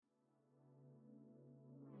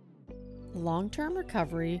Long-term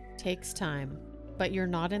recovery takes time, but you're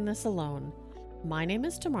not in this alone. My name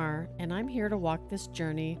is Tamar, and I'm here to walk this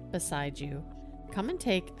journey beside you. Come and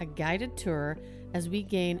take a guided tour as we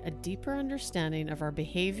gain a deeper understanding of our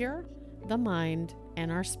behavior, the mind,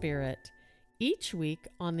 and our spirit. Each week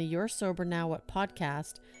on the You're Sober Now What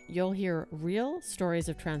podcast, you'll hear real stories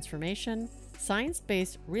of transformation,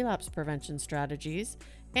 science-based relapse prevention strategies,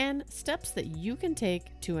 and steps that you can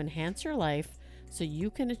take to enhance your life so you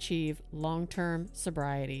can achieve long-term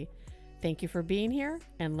sobriety. Thank you for being here,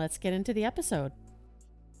 and let's get into the episode.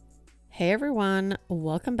 Hey everyone,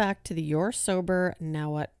 welcome back to the You're Sober Now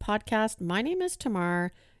What podcast. My name is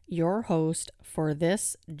Tamar, your host for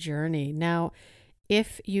this journey. Now,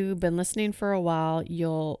 if you've been listening for a while,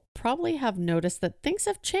 you'll probably have noticed that things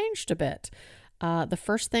have changed a bit. The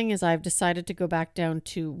first thing is I've decided to go back down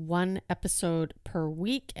to one episode per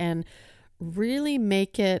week and really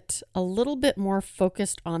make it a little bit more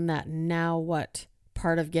focused on that now what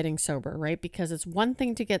part of getting sober, right? Because it's one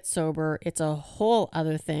thing to get sober, it's a whole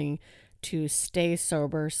other thing to stay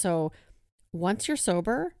sober. So once you're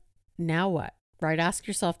sober, now what? Right? Ask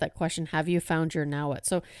yourself that question. Have you found your now what?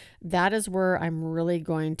 So that is where I'm really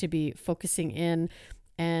going to be focusing in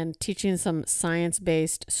and teaching some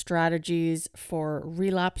science-based strategies for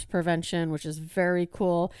relapse prevention, which is very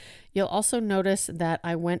cool. You'll also notice that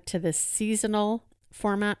I went to the seasonal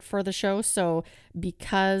format for the show. So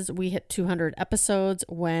because we hit 200 episodes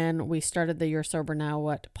when we started the You're Sober Now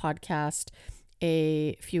What podcast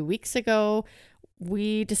a few weeks ago,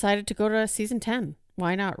 we decided to go to season 10.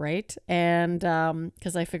 Why not, right? And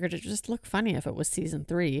because I figured it'd just look funny if it was season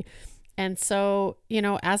 3. And so,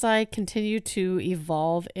 as I continue to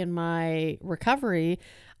evolve in my recovery,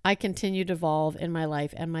 I continue to evolve in my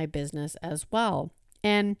life and my business as well.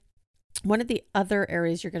 And one of the other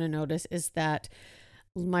areas you're going to notice is that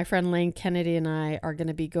my friend Lane Kennedy and I are going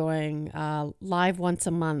to be going live once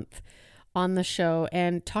a month on the show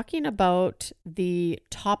and talking about the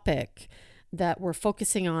topic that we're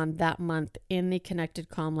focusing on that month in the Connected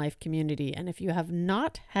Calm Life community. And if you have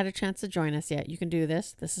not had a chance to join us yet, you can do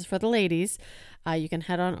this. This is for the ladies. You can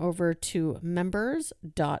head on over to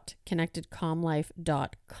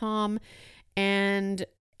members.connectedcalmlife.com. And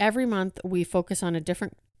every month we focus on a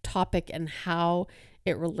different topic and how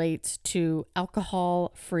it relates to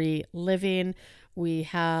alcohol-free living. We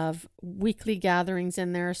have weekly gatherings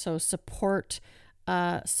in there, so support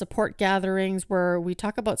gatherings where we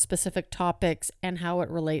talk about specific topics and how it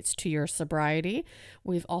relates to your sobriety.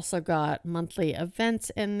 We've also got monthly events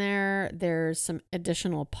in there. There's some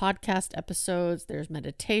additional podcast episodes. There's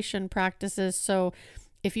meditation practices. So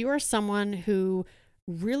if you are someone who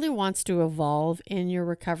really wants to evolve in your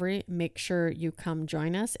recovery, make sure you come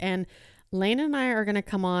join us. And Lane and I are going to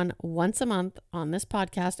come on once a month on this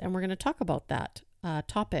podcast, and we're going to talk about that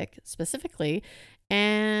topic specifically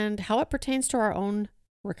and how it pertains to our own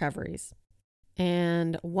recoveries.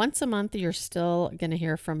 And once a month, you're still going to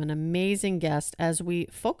hear from an amazing guest as we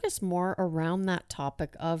focus more around that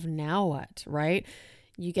topic of now what, right?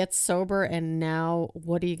 You get sober and now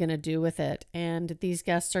what are you going to do with it? And these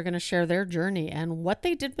guests are going to share their journey and what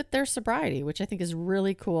they did with their sobriety, which I think is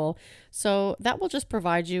really cool. So that will just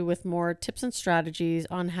provide you with more tips and strategies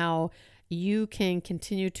on how you can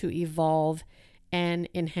continue to evolve and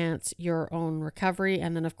enhance your own recovery.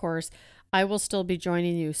 And then, of course, I will still be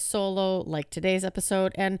joining you solo like today's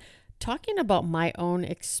episode and talking about my own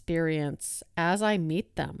experience as I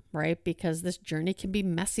meet them, right? Because this journey can be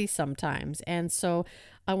messy sometimes. And so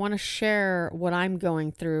I want to share what I'm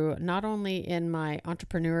going through, not only in my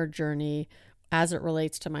entrepreneur journey as it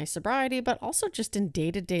relates to my sobriety, but also just in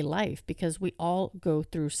day-to-day life, because we all go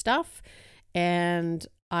through stuff. And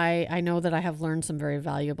I know that I have learned some very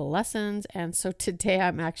valuable lessons. And so today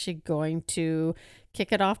I'm actually going to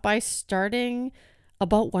kick it off by starting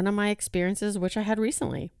about one of my experiences, which I had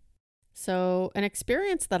recently. So an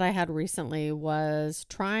experience that I had recently was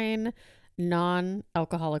trying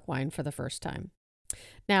non-alcoholic wine for the first time.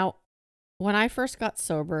 Now, when I first got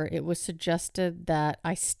sober, it was suggested that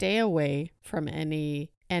I stay away from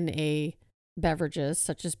any NA beverages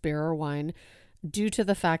such as beer or wine due to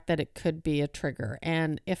the fact that it could be a trigger.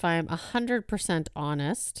 And if I'm 100%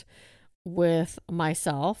 honest with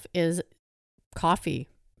myself, is coffee,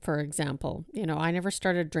 for example. I never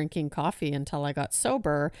started drinking coffee until I got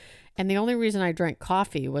sober. And the only reason I drank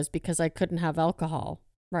coffee was because I couldn't have alcohol,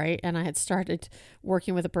 right? And I had started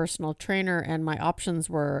working with a personal trainer and my options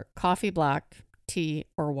were coffee, black, tea,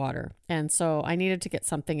 or water. And so I needed to get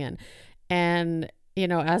something in. And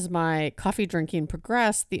as my coffee drinking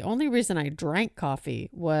progressed, the only reason I drank coffee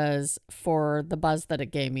was for the buzz that it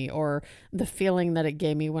gave me or the feeling that it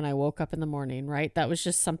gave me when I woke up in the morning, right? That was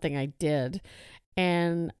just something I did.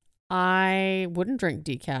 And I wouldn't drink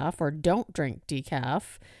decaf or don't drink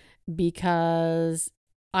decaf because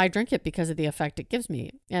I drink it because of the effect it gives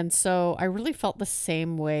me. And so I really felt the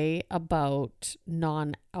same way about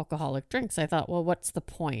non-alcoholic drinks. I thought, well, what's the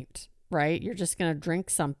point? Right? You're just going to drink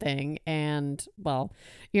something and, well,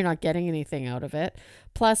 you're not getting anything out of it.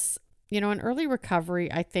 Plus, in early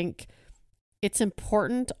recovery, I think it's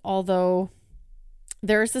important, although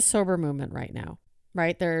there's the sober movement right now,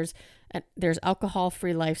 right? There's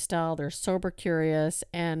alcohol-free lifestyle, there's sober curious,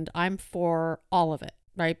 and I'm for all of it,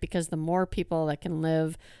 right? Because the more people that can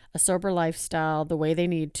live a sober lifestyle the way they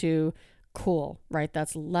need to, cool, right?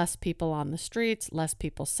 That's less people on the streets, less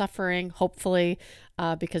people suffering, hopefully,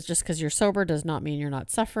 because just because you're sober does not mean you're not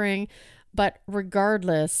suffering. But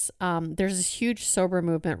regardless, there's this huge sober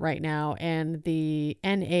movement right now, and the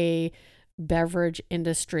NA beverage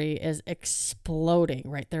industry is exploding,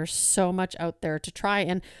 right? There's so much out there to try.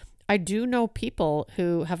 And I do know people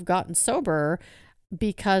who have gotten sober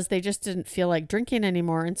because they just didn't feel like drinking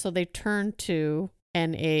anymore. And so they turned to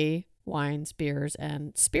NA wines, beers,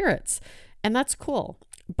 and spirits. And that's cool.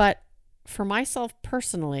 But for myself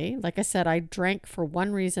personally, like I said, I drank for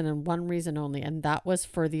one reason and one reason only, and that was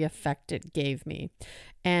for the effect it gave me.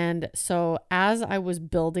 And so as I was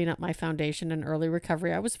building up my foundation in early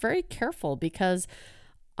recovery, I was very careful because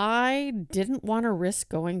I didn't want to risk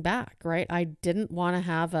going back, right? I didn't want to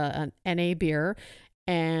have an NA beer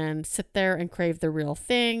and sit there and crave the real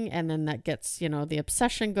thing. And then that gets, the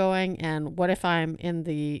obsession going. And what if I'm in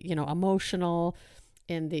the, emotional,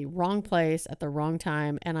 in the wrong place at the wrong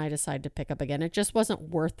time and I decide to pick up again? It just wasn't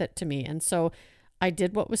worth it to me. And so I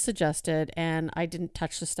did what was suggested and I didn't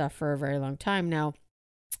touch the stuff for a very long time. Now,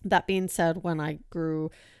 that being said, when I grew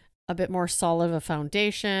a bit more solid of a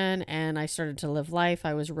foundation and I started to live life,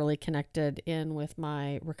 I was really connected in with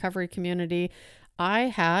my recovery community. I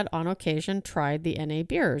had on occasion tried the NA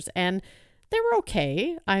beers and they were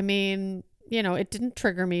okay. I mean, it didn't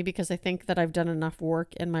trigger me because I think that I've done enough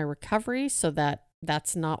work in my recovery so that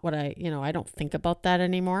that's not what I don't think about that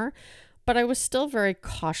anymore. But I was still very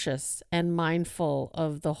cautious and mindful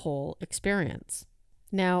of the whole experience.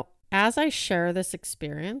 Now, as I share this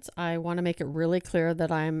experience, I want to make it really clear that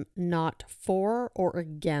I'm not for or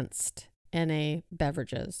against NA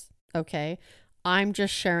beverages, okay? I'm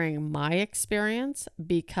just sharing my experience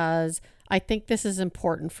because I think this is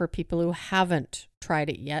important for people who haven't tried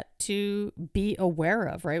it yet to be aware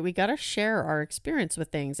of, right? We got to share our experience with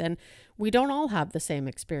things, and we don't all have the same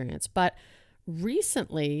experience. But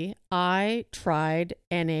recently, I tried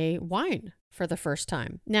NA wine for the first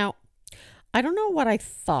time. Now, I don't know what I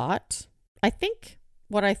thought. I think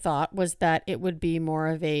what I thought was that it would be more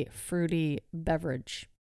of a fruity beverage,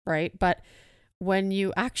 right? But when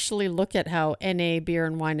you actually look at how NA beer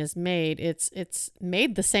and wine is made, it's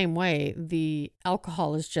made the same way. The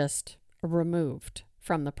alcohol is just removed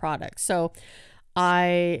from the product. So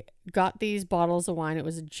I got these bottles of wine. It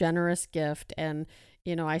was a generous gift. And,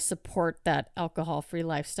 I support that alcohol-free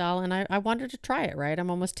lifestyle and I wanted to try it, right? I'm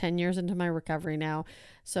almost 10 years into my recovery now.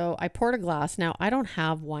 So I poured a glass. Now, I don't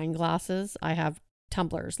have wine glasses. I have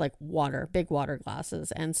tumblers, like water, big water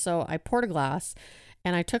glasses. And so I poured a glass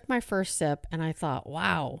and I took my first sip and I thought,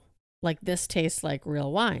 wow, like this tastes like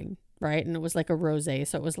real wine, right? And it was like a rosé,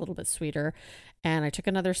 so it was a little bit sweeter. And I took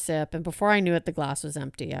another sip and before I knew it, the glass was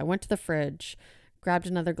empty. I went to the fridge, grabbed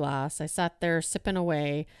another glass. I sat there sipping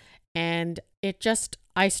away and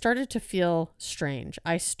I started to feel strange.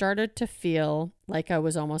 I started to feel like I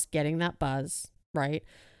was almost getting that buzz, right?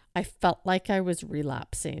 I felt like I was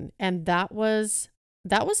relapsing. And that was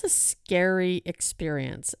a scary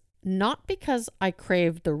experience. Not because I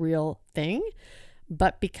craved the real thing,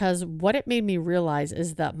 but because what it made me realize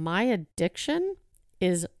is that my addiction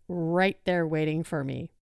is right there waiting for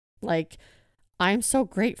me. Like, I'm so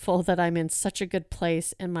grateful that I'm in such a good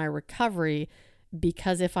place in my recovery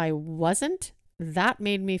because if I wasn't, that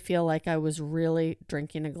made me feel like I was really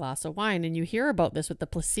drinking a glass of wine. And you hear about this with the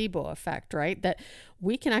placebo effect, right? That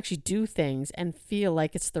we can actually do things and feel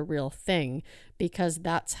like it's the real thing because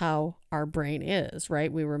that's how our brain is,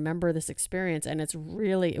 right? We remember this experience and it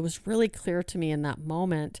was really clear to me in that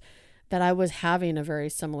moment that I was having a very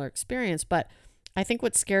similar experience. But I think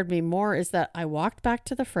what scared me more is that I walked back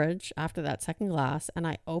to the fridge after that second glass and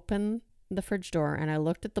I opened the fridge door and I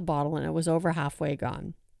looked at the bottle and it was over halfway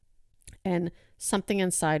gone. And something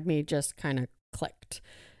inside me just kind of clicked.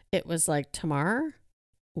 It was like, Tamar,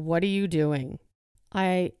 what are you doing?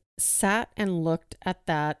 I sat and looked at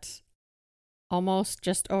that almost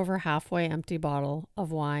just over halfway empty bottle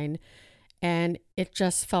of wine, and it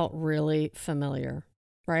just felt really familiar,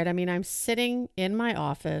 right? I mean, I'm sitting in my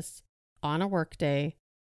office on a work day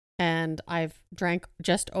and I've drank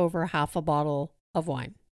just over half a bottle of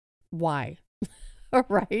wine. Why?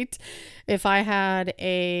 Right? If I had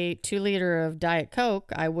a 2 liter of Diet Coke,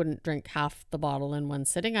 I wouldn't drink half the bottle in one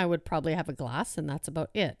sitting. I would probably have a glass and that's about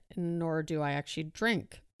it. Nor do I actually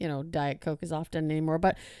drink, Diet Coke as often anymore.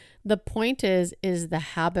 But the point is the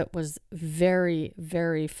habit was very,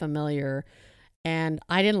 very familiar and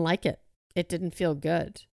I didn't like it. It didn't feel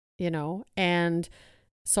good, and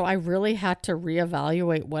so I really had to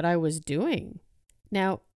reevaluate what I was doing.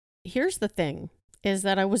 Now, here's the thing is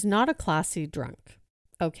that I was not a classy drunk.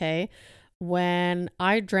 Okay. When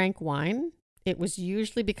I drank wine, it was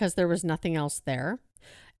usually because there was nothing else there.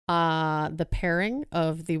 The pairing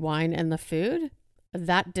of the wine and the food,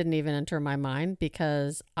 that didn't even enter my mind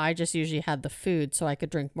because I just usually had the food so I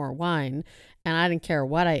could drink more wine. And I didn't care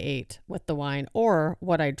what I ate with the wine or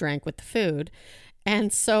what I drank with the food.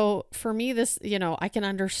 And so for me, this, I can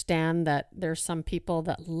understand that there's some people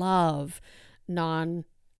that love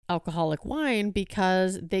non-alcoholic wine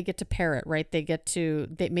because they get to pair it, right?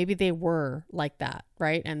 Maybe they were like that,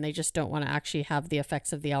 right? And they just don't want to actually have the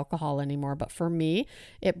effects of the alcohol anymore. But for me,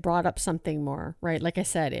 it brought up something more, right? Like I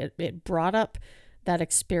said, it brought up that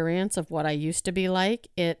experience of what I used to be like.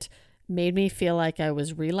 It made me feel like I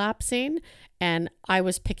was relapsing and I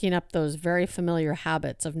was picking up those very familiar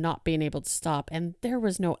habits of not being able to stop. And there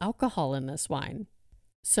was no alcohol in this wine.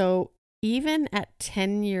 So even at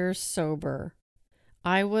 10 years sober,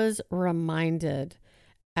 I was reminded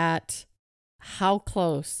at how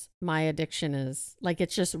close my addiction is. Like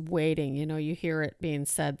it's just waiting. You hear it being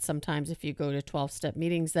said sometimes if you go to 12-step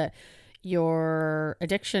meetings that your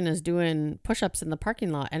addiction is doing push-ups in the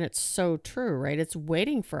parking lot. And it's so true, right? It's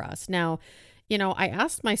waiting for us. Now, I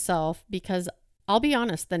asked myself because I'll be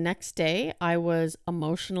honest, the next day I was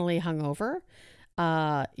emotionally hungover.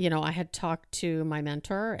 I had talked to my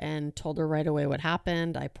mentor and told her right away what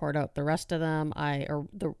happened. I poured out the rest of them,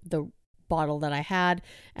 the bottle that I had,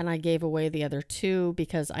 and I gave away the other 2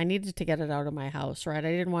 because I needed to get it out of my house, right?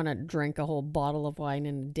 I didn't want to drink a whole bottle of wine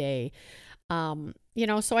in a day.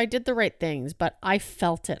 So I did the right things, but I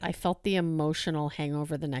felt it. I felt the emotional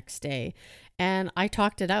hangover the next day and I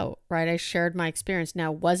talked it out, right? I shared my experience.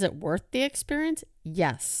 Now, was it worth the experience?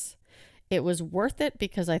 Yes, it was worth it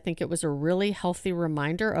because I think it was a really healthy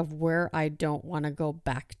reminder of where I don't want to go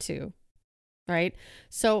back to, right?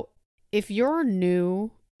 So if you're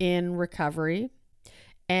new in recovery,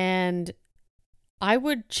 and I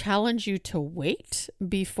would challenge you to wait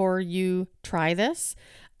before you try this.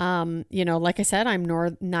 Like I said, I'm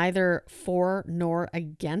neither for nor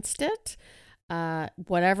against it.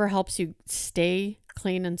 Whatever helps you stay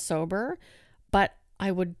clean and sober, but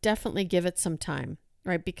I would definitely give it some time,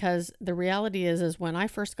 right? Because the reality is when I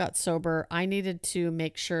first got sober, I needed to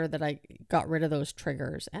make sure that I got rid of those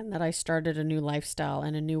triggers and that I started a new lifestyle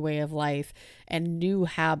and a new way of life and new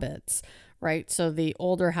habits, right? So the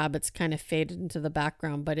older habits kind of faded into the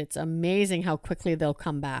background, but it's amazing how quickly they'll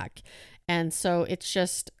come back. And so it's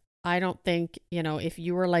just, I don't think, if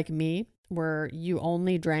you were like me, where you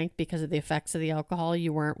only drank because of the effects of the alcohol,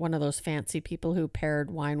 you weren't one of those fancy people who paired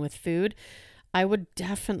wine with food, I would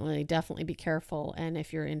definitely be careful. And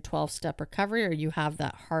if you're in 12-step recovery or you have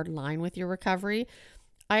that hard line with your recovery,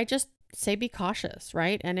 I just say be cautious,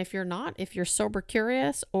 right? And if you're sober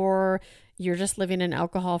curious or you're just living an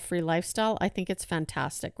alcohol-free lifestyle, I think it's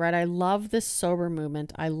fantastic, right? I love this sober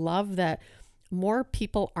movement. I love that more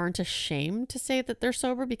people aren't ashamed to say that they're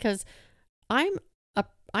sober because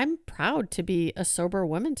I'm proud to be a sober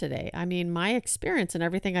woman today. I mean, my experience and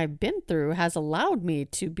everything I've been through has allowed me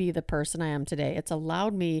to be the person I am today. It's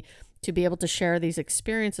allowed me to be able to share these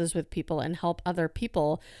experiences with people and help other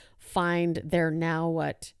people find their now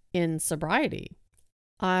what in sobriety.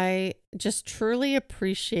 I just truly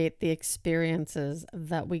appreciate the experiences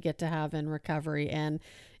that we get to have in recovery. And,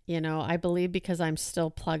 I believe because I'm still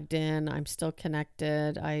plugged in, I'm still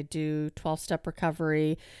connected. I do 12-step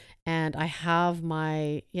recovery and I have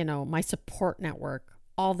my support network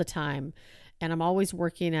all the time. And I'm always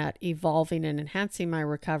working at evolving and enhancing my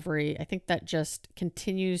recovery. I think that just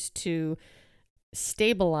continues to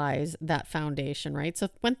stabilize that foundation, right? So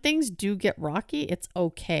when things do get rocky, it's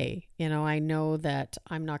okay. I know that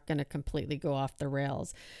I'm not going to completely go off the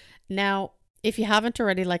rails. Now, if you haven't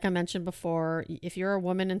already, like I mentioned before, if you're a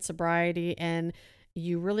woman in sobriety and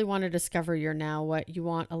you really want to discover your now what, you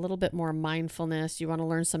want a little bit more mindfulness, you want to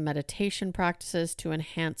learn some meditation practices to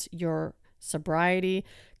enhance your sobriety,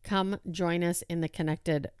 come join us in the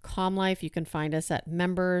Connected Calm Life. You can find us at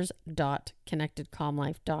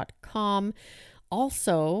members.connectedcalmlife.com.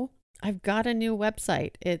 Also, I've got a new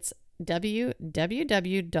website. It's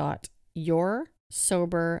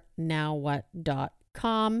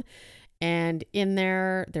www.yoursobernowwhat.com. And in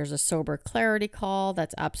there's a sober clarity call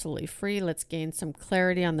that's absolutely free. Let's gain some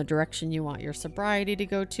clarity on the direction you want your sobriety to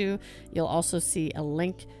go to. You'll also see a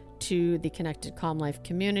link to the Connected Calm Life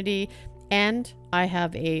community. And I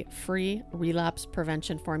have a free relapse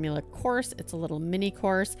prevention formula course. It's a little mini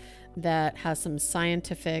course that has some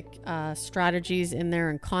scientific strategies in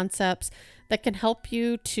there and concepts that can help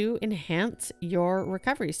you to enhance your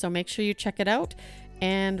recovery. So make sure you check it out.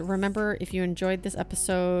 And remember, if you enjoyed this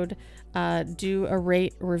episode, do a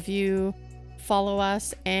rate, review, follow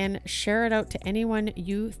us, and share it out to anyone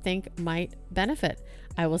you think might benefit.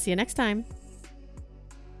 I will see you next time.